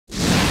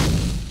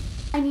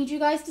I need you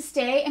guys to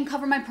stay and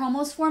cover my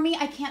promos for me.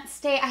 I can't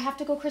stay. I have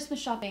to go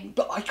Christmas shopping.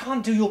 But I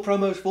can't do your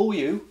promos for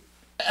you.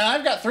 And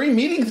I've got 3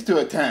 meetings to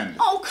attend.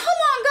 Oh, come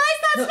on, guys.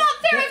 That's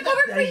not fair. I've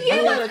covered for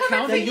you. I've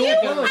covered for you.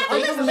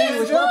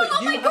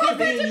 I'm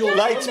the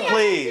Lights,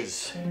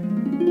 please.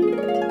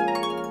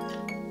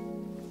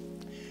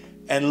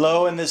 And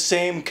lo, in the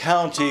same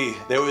county,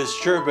 there was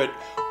Sherbet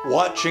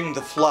watching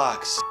the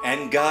flocks,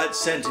 and God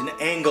sent an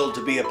angel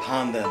to be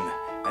upon them,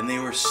 and they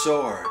were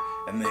sore,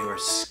 and they were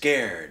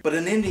scared. But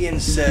an Indian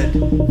said,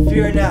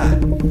 "Fear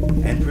not,"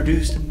 and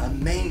produced a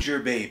manger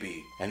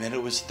baby. And then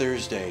it was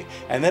Thursday,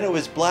 and then it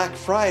was Black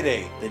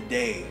Friday, the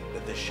day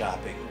that the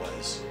shopping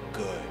was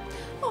good.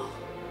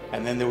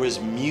 And then there was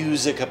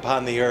music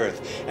upon the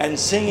earth, and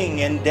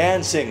singing and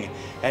dancing,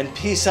 and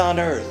peace on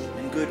earth,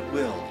 and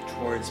goodwill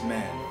towards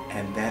men.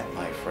 And that,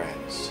 my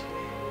friends,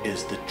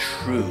 is the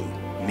true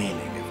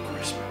meaning of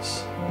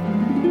Christmas.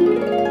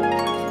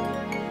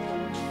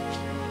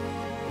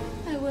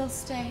 I will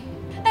stay.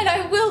 And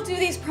I will do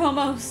these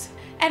promos.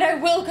 And I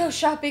will go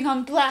shopping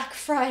on Black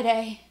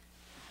Friday.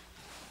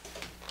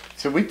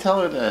 Should we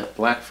tell her that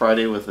Black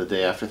Friday was the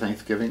day after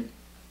Thanksgiving?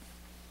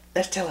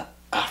 Let's tell her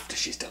after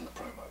she's done the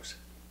promos.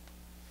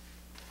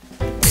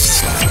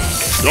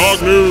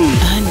 Dog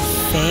news!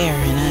 Unfair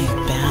and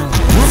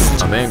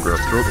unbalanced. A Mangrove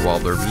Throat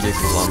Wobbler Media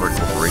Conglomerate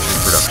Corporation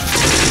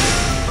production.